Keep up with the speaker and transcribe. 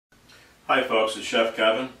Hi folks, it's Chef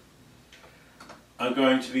Kevin. I'm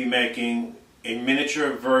going to be making a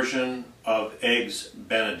miniature version of Eggs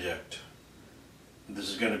Benedict. This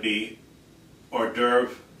is going to be hors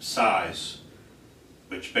d'oeuvre size,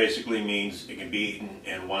 which basically means it can be eaten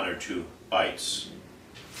in 1 or 2 bites.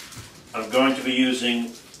 I'm going to be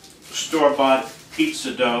using store-bought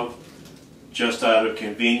pizza dough just out of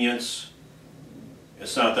convenience.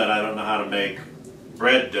 It's not that I don't know how to make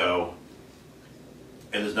bread dough,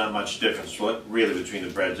 and there's not much difference really between the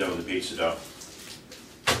bread dough and the pizza dough.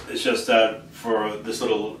 It's just that for this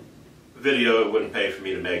little video it wouldn't pay for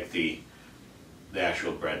me to make the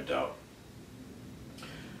actual bread dough.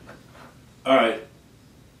 Alright,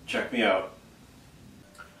 check me out.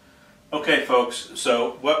 Okay folks,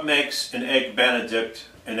 so what makes an Egg Benedict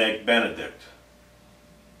an Egg Benedict?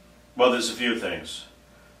 Well, there's a few things.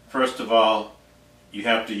 First of all, you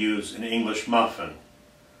have to use an English muffin,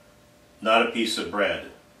 not a piece of bread.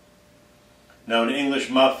 Now, an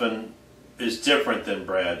English muffin is different than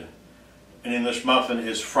bread. An English muffin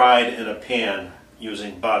is fried in a pan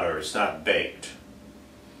using butter. It's not baked.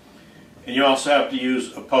 And you also have to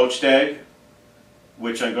use a poached egg,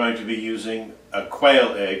 which I'm going to be using a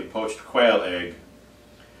quail egg, a poached quail egg,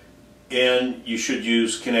 and you should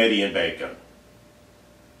use Canadian bacon.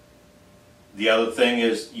 The other thing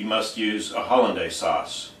is you must use a hollandaise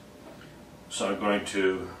sauce. So I'm going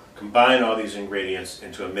to combine all these ingredients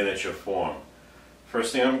into a miniature form.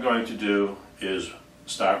 First thing I'm going to do is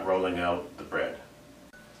start rolling out the bread.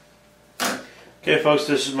 Okay folks,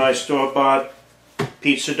 this is my store-bought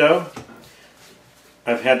pizza dough.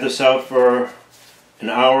 I've had this out for an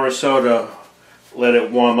hour or so to let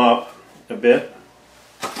it warm up a bit.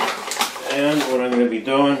 And what I'm going to be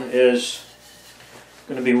doing is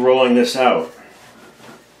I'm going to be rolling this out.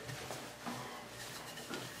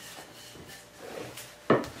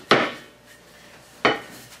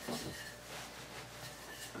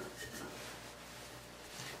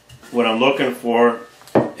 What I'm looking for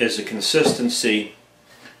is a consistency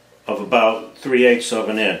of about 3/8 of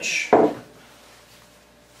an inch.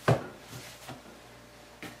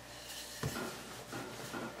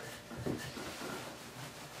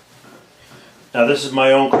 Now this is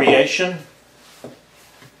my own creation.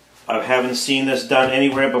 I haven't seen this done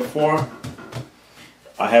anywhere before.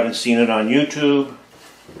 I haven't seen it on YouTube.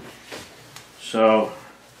 So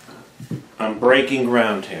I'm breaking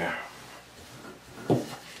ground here.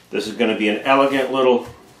 This is going to be an elegant little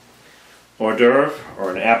hors d'oeuvre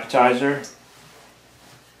or an appetizer.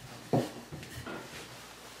 It's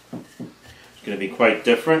going to be quite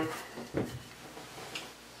different.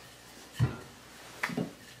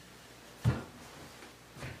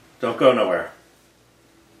 Don't go nowhere.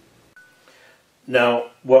 Now,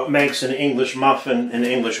 what makes an English muffin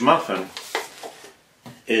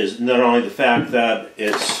is not only the fact that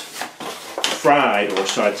it's fried or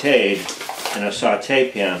sautéed in a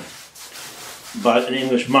sauté pan, but an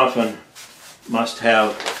English muffin must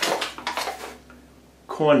have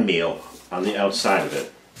cornmeal on the outside of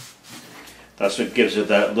it. That's what gives it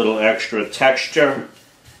that little extra texture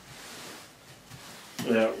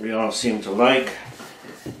that we all seem to like.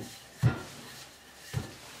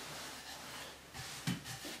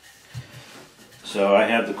 So I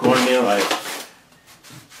have the cornmeal. I'm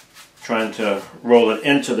trying to roll it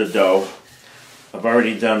into the dough. I've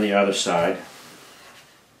already done the other side.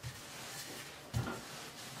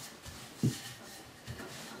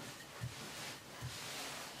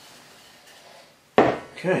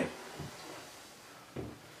 Okay.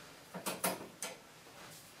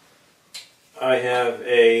 I have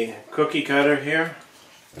a cookie cutter here.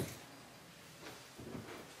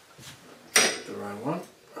 The wrong one.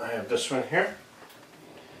 I have this one here.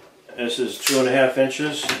 This is 2.5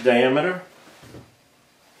 inches diameter.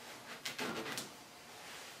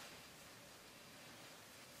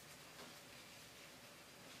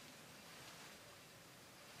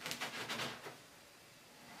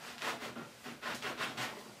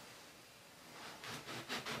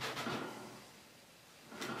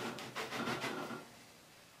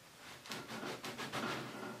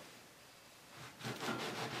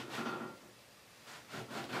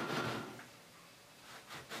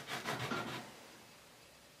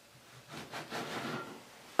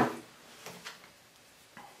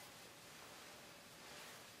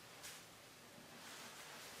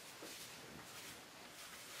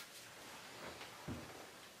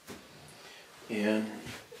 And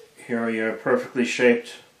here are your perfectly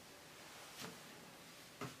shaped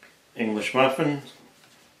English muffin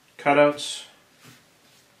cutouts.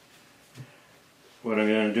 What I'm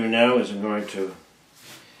going to do now is I'm going to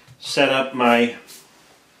set up my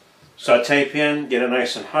saute pan, get it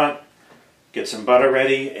nice and hot, get some butter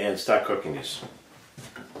ready and start cooking these.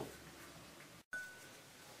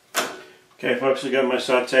 Okay folks, I got my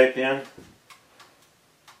saute pan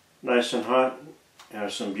nice and hot.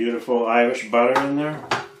 Have some beautiful Irish butter in there.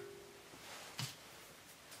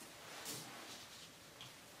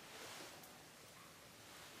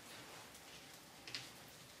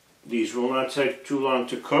 These will not take too long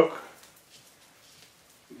to cook,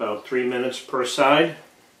 about 3 minutes per side.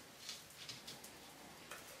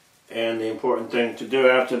 And the important thing to do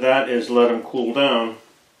after that is let them cool down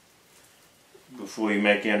before you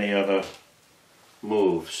make any other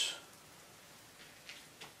moves.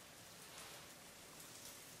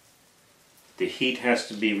 The heat has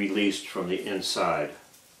to be released from the inside.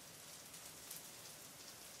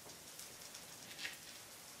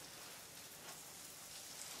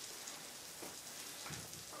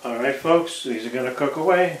 Alright folks, these are going to cook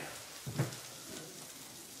away.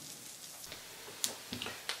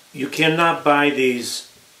 You cannot buy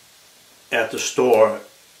these at the store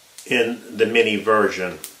in the mini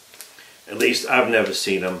version. At least I've never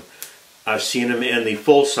seen them. I've seen them in the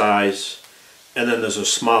full size, and then there's a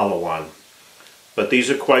smaller one. But these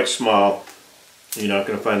are quite small. You're not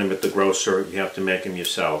going to find them at the grocer. You have to make them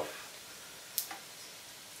yourself.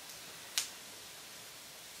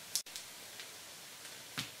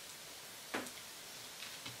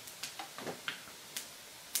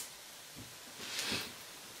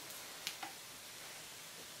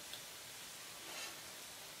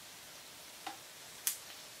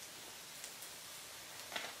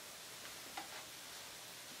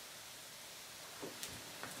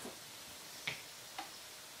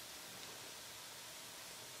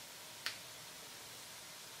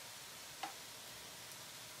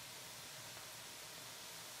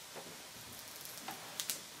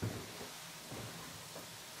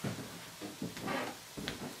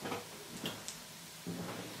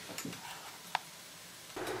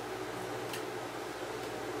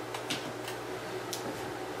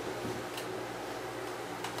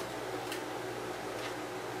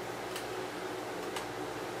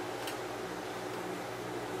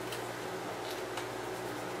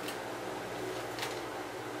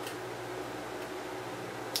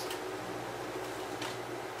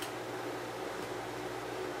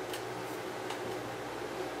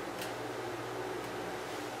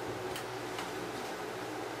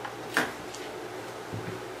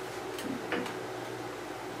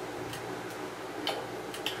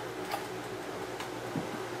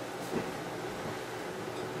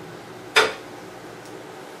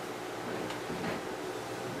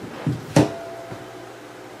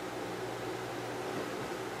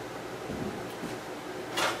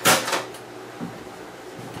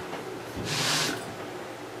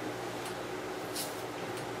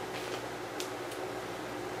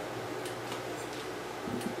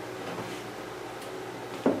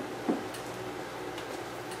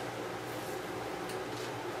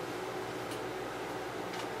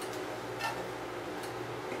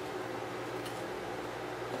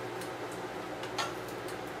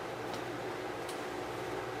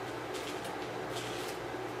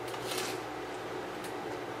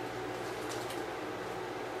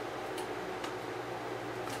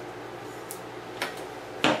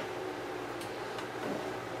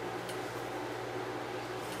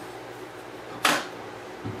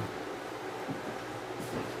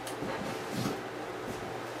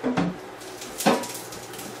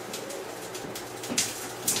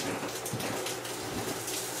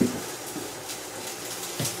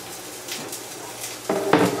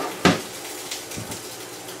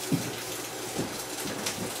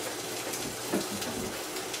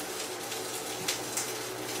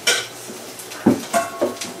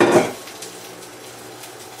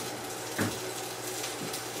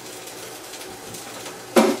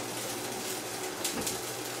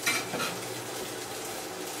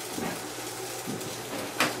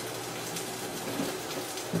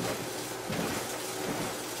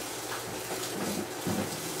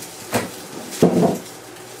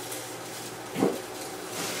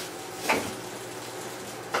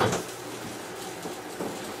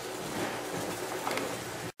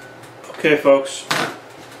 Okay folks,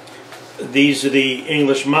 these are the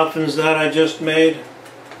English muffins that I just made,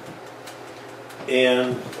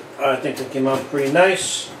 and I think they came out pretty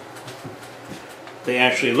nice. They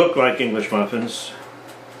actually look like English muffins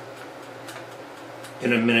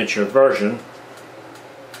in a miniature version.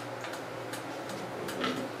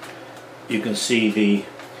 You can see the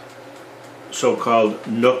so-called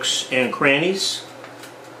nooks and crannies.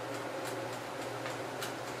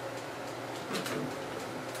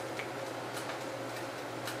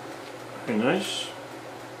 Very nice.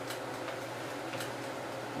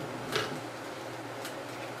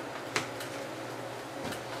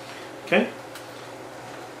 Okay.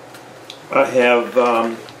 I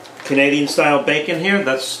have Canadian style bacon here.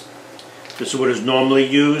 This is what is normally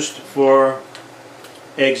used for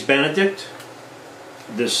eggs Benedict.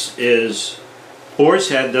 This is boar's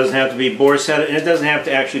head. Doesn't have to be boar's head, and it doesn't have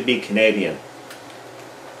to actually be Canadian.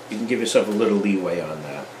 You can give yourself a little leeway on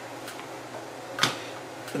that.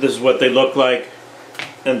 This is what they look like,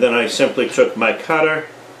 and then I simply took my cutter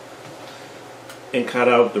and cut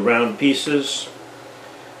out the round pieces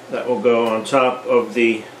that will go on top of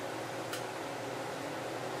the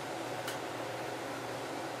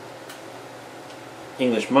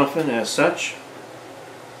English muffin as such.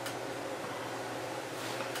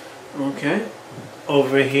 Okay,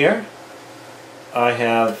 over here I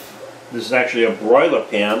have, this is actually a broiler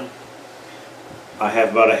pan. I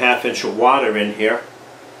have about a ½ inch of water in here,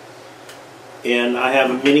 and I have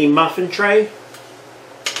a mini muffin tray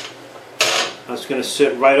that's going to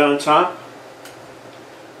sit right on top,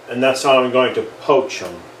 and that's how I'm going to poach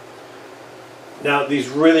them. Now these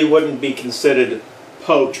really wouldn't be considered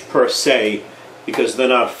poached per se because they're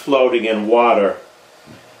not floating in water,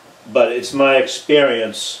 but it's my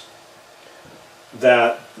experience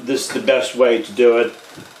that this is the best way to do it.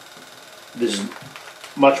 This is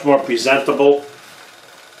much more presentable.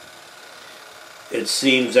 It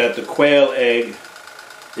seems that the quail egg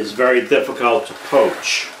is very difficult to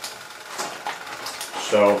poach.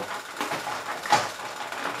 So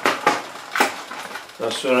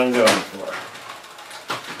that's what I'm going for.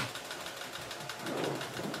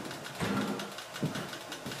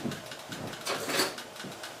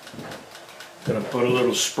 Gonna put a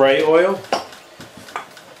little spray oil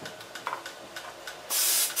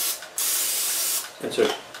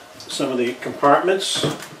into some of the compartments.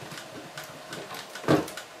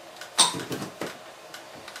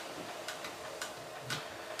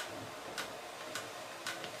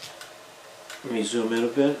 Let me zoom in a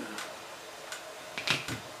bit.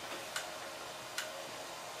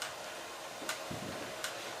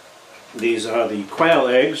 These are the quail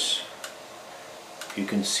eggs. You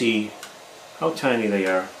can see how tiny they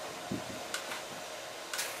are.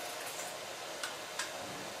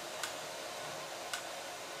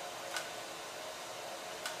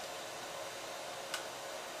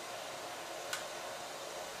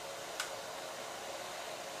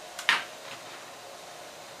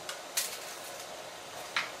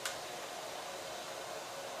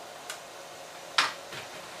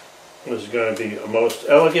 This is going to be a most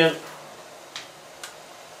elegant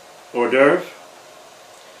hors d'oeuvre.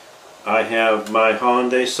 I have my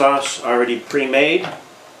hollandaise sauce already pre-made.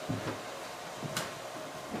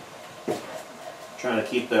 Trying to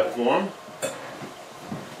keep that warm.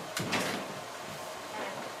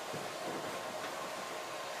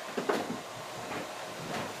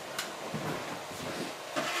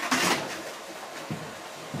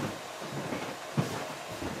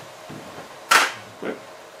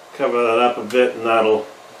 Cover that up a bit, and that'll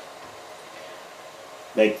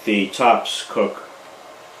make the tops cook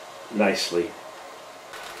nicely.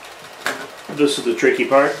 This is the tricky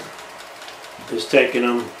part, is taking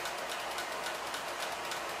them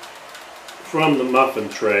from the muffin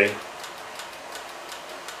tray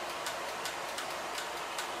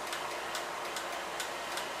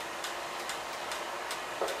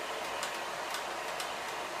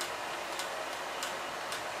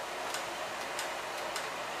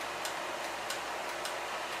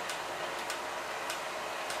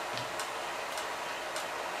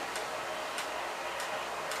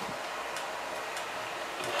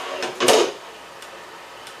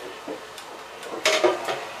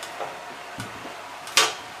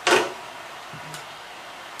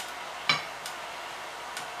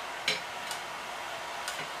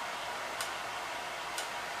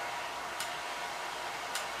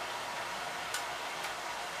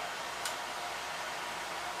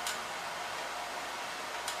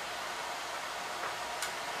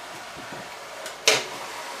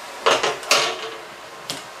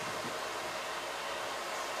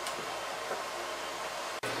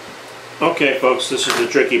Okay folks, this is the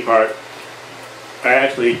tricky part. I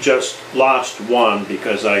actually just lost one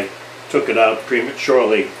because I took it out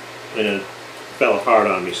prematurely and it fell apart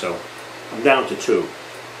on me, so I'm down to 2.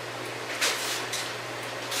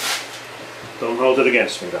 Don't hold it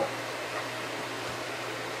against me though.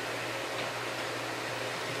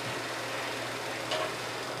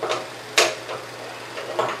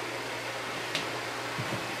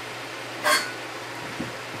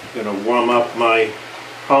 I'm going to warm up my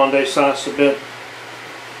hollandaise sauce a bit.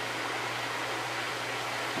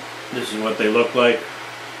 This is what they look like,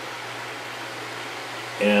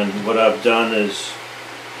 and what I've done is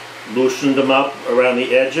loosened them up around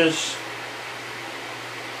the edges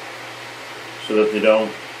so that they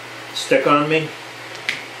don't stick on me.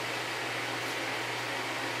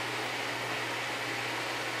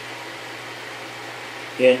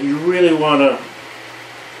 And you really want to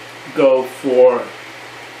go for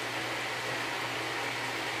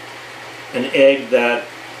an egg that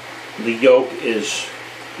the yolk is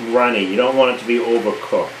runny. You don't want it to be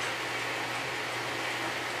overcooked.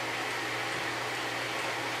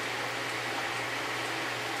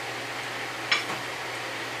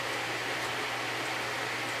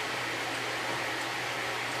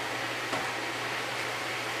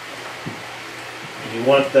 You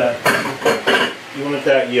want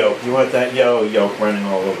that yolk. You want that yellow yolk running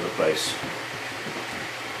all over the place.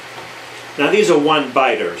 Now these are one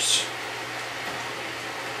biters.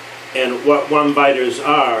 And what one biters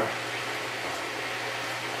are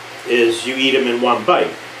is you eat them in one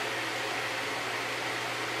bite.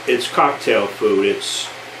 It's cocktail food. It's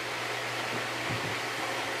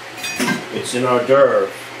an hors d'oeuvre.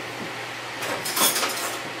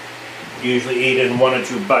 You usually eat it in 1 or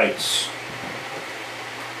 2 bites.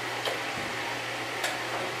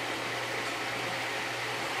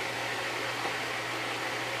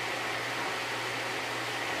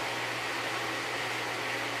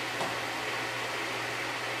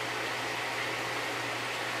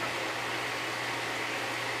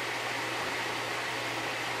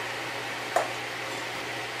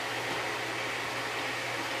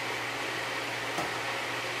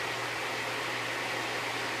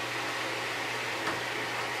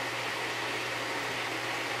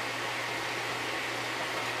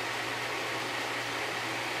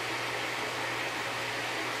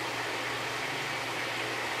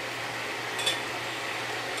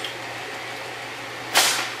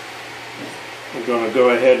 I'm going to go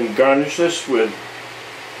ahead and garnish this with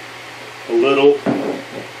a little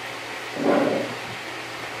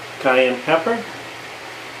cayenne pepper.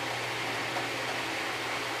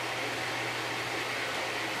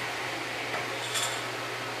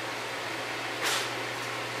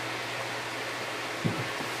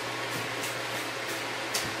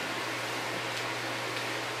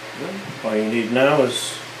 All you need now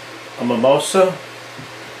is a mimosa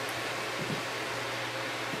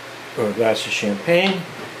or a glass of champagne.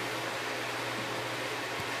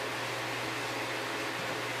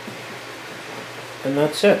 And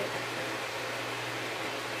that's it.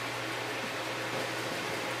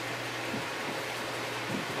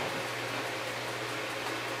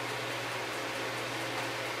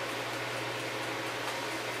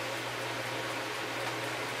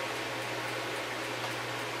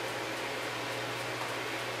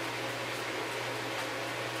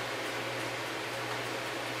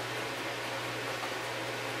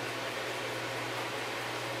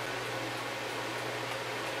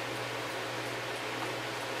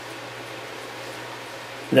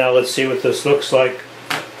 Now let's see what this looks like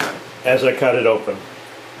as I cut it open.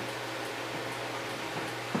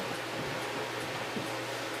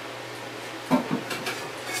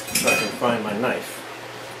 If I can find my knife.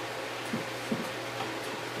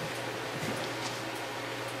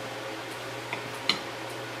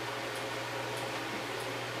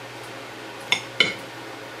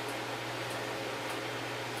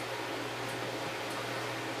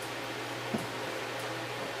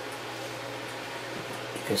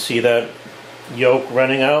 You can see that yolk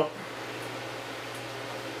running out.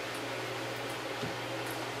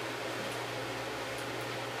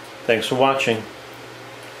 Thanks for watching.